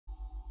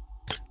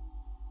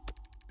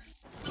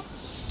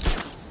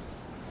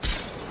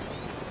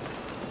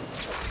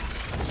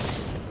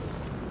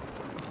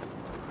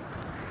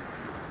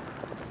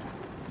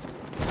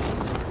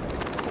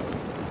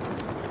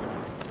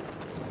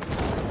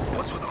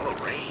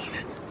rain.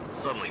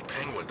 Suddenly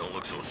Penguin don't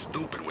look so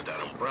stupid with that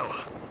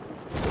umbrella.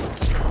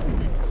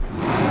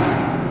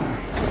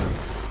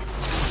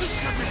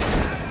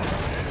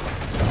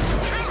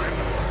 Kill him!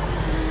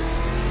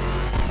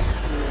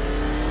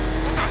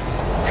 What the?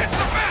 It's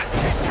the bat!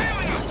 He's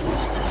tailing us!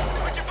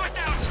 Put your foot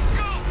down!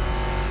 Go!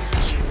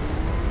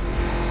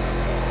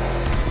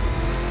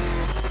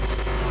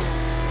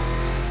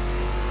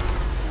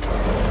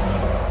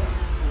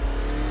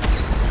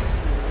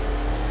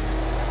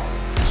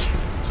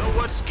 So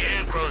what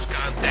Scarecrow's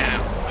gone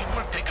down? We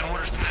weren't taking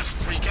orders from that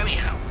freak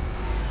anyhow.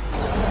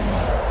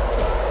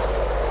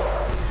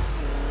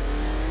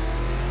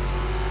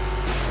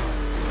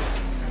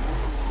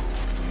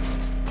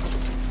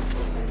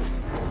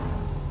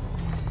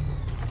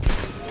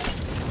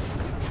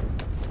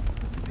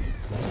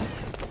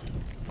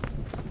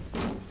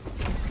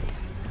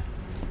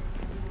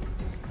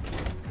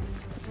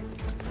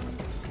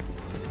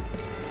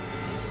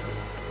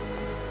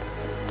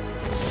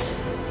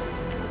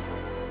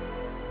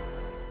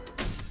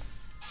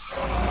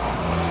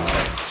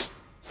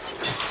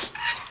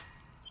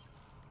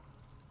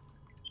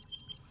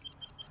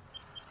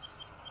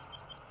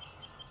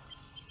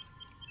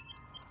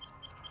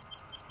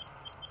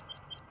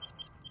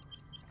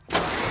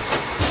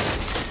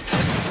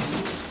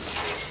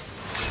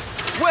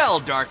 Well,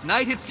 Dark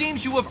Knight, it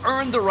seems you have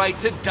earned the right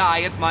to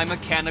die at my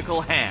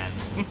mechanical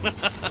hands.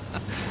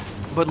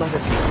 But let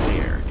us be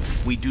clear,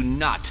 we do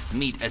not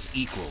meet as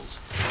equals.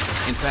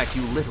 In fact,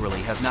 you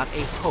literally have not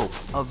a hope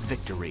of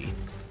victory.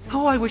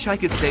 Oh, I wish I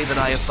could say that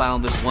I have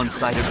found this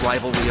one-sided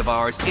rivalry of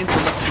ours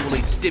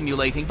intellectually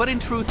stimulating, but in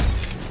truth,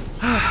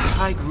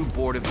 I grew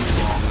bored of you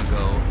long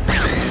ago.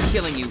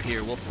 Killing you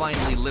here will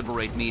finally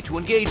liberate me to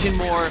engage in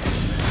more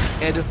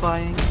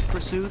edifying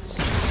pursuits.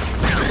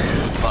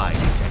 Bye,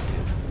 Detective.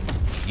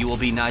 You will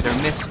be neither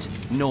missed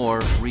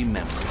nor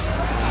remembered.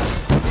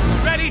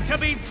 Ready to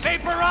be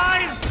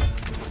vaporized?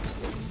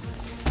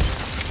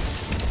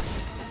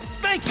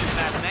 Thank you,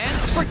 Batman,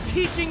 for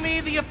teaching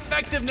me the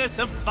effectiveness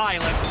of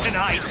violence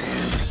tonight.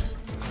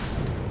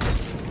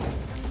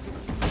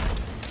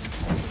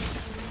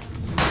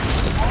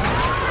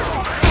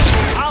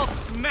 I'll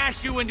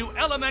smash you into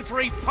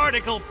elementary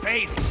particle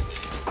paste.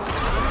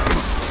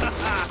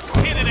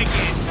 Hit it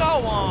again.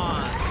 Go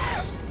on.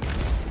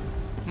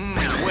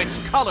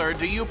 Which color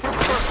do you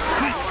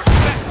prefer? You are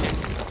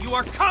bested. You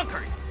are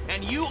conquered.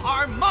 And you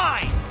are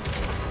mine.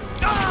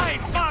 Die,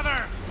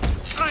 father!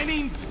 I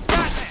mean,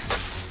 Batman!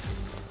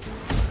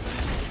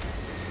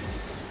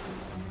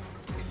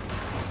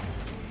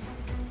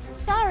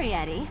 Sorry,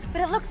 Eddie,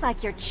 but it looks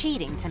like you're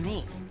cheating to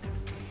me.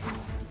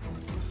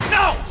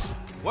 No!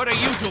 What are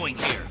you doing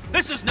here?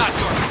 This is not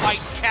your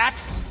fight, cat!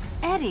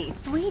 Eddie,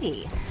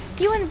 sweetie,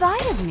 you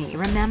invited me,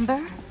 remember?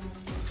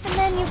 And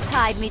then you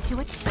tied me to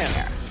a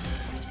chair.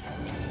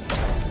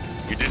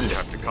 You didn't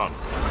have to come.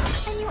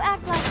 And you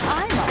act like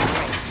I'm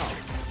ungrateful.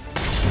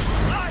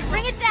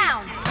 Bring it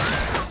down!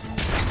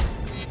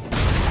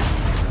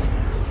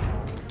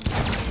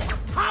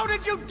 How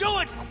did you do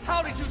it?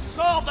 How did you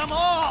solve them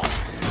all?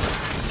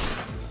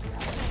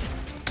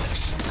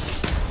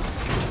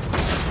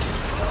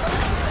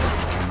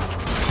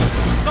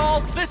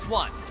 Solve this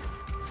one!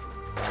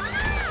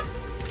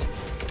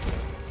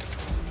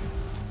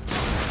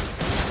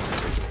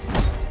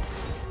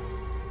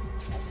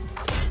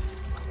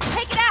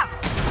 Take it out!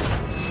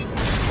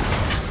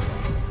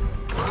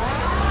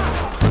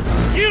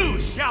 You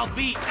shall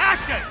be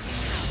ashes!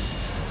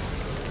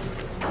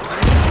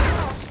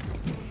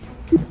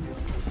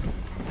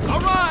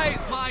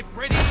 Arise, my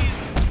pretties!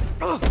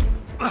 No,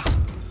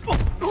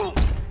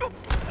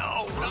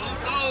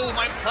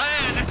 my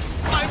plan!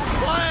 My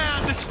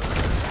plan!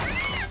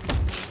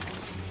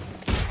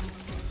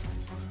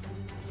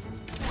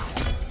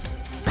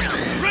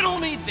 Riddle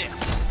me this!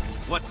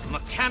 What's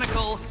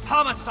mechanical,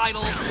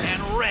 homicidal,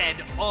 and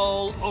red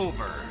all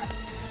over?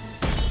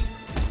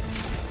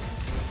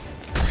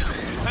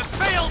 You have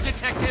failed,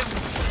 Detective!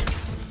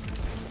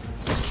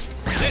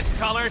 This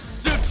color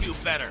suits you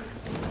better.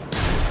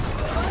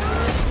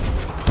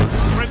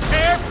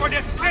 Prepare for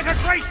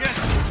disintegration!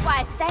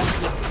 Why, thank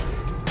you.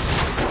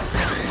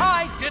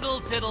 Hi, Diddle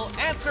Diddle,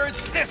 answer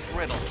this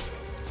riddle.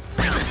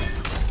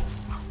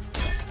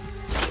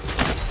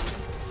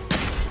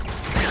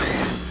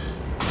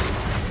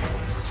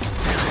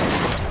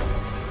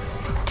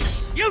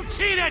 You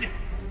cheated!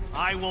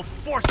 I will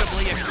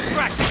forcibly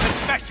extract the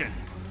confession.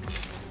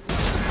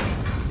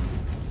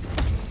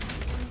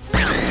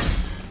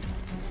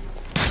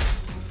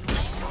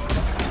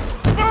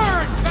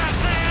 Burn,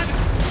 Batman!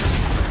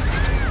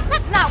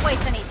 Let's not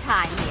waste any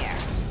time here.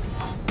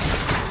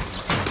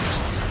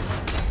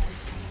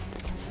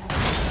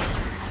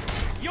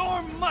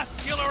 Your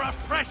muscular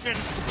oppression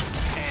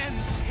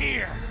ends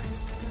here.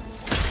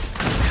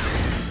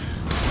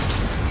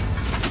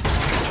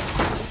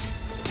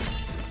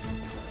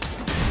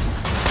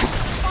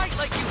 Fight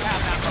like you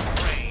have half a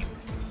brain.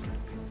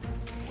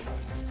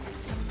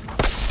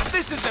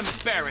 This is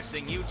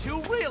embarrassing, you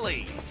two,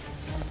 really.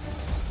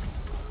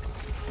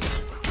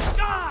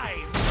 Die,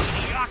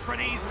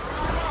 mediocrities!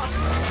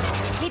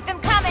 Keep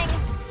them coming.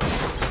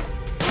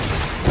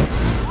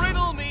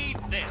 Riddle me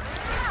this.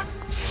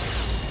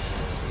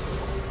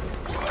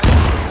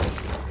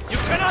 You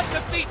cannot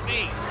defeat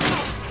me!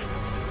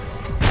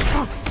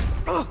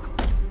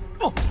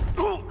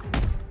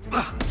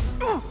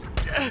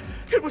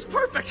 It was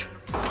perfect!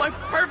 My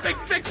perfect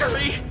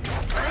victory!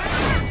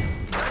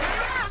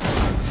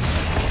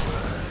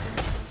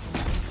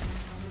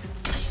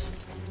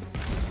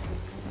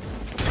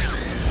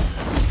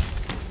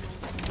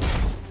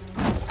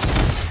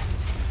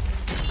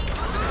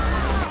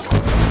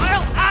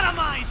 I'll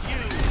atomize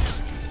you!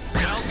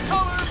 Now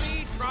color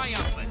me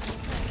triumphant.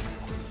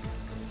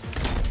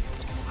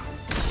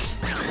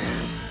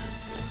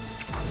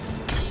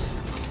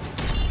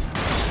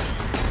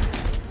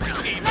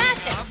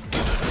 Smash it!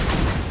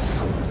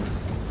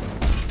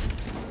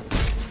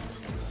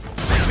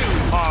 Too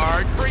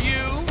hard for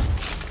you?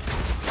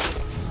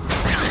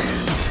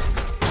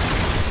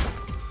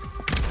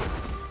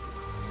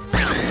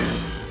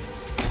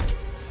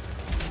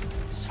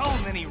 So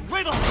many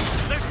riddles!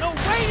 There's no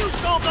way you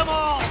solved them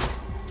all!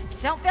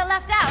 Don't feel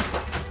left out.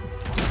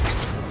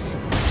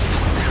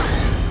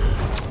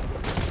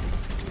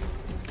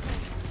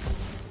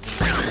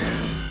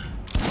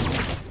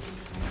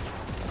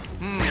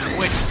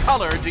 Which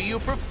color do you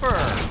prefer?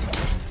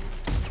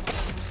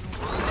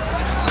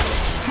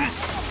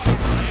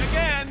 Try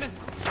again!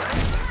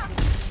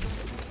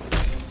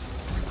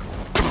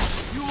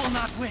 You will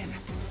not win!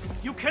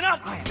 You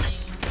cannot win!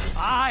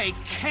 I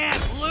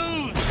can't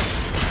lose!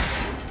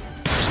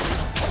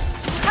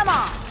 Come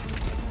on.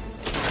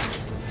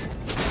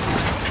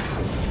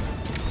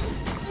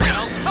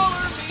 Now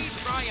color me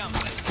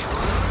triumphant!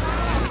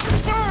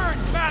 Burn,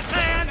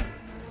 Batman!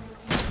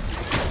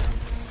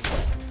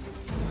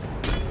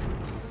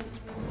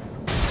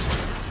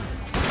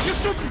 You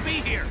shouldn't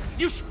be here!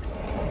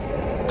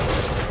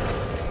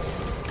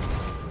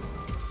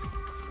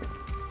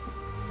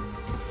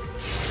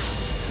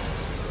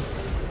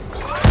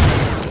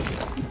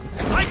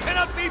 I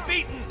cannot be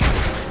beaten!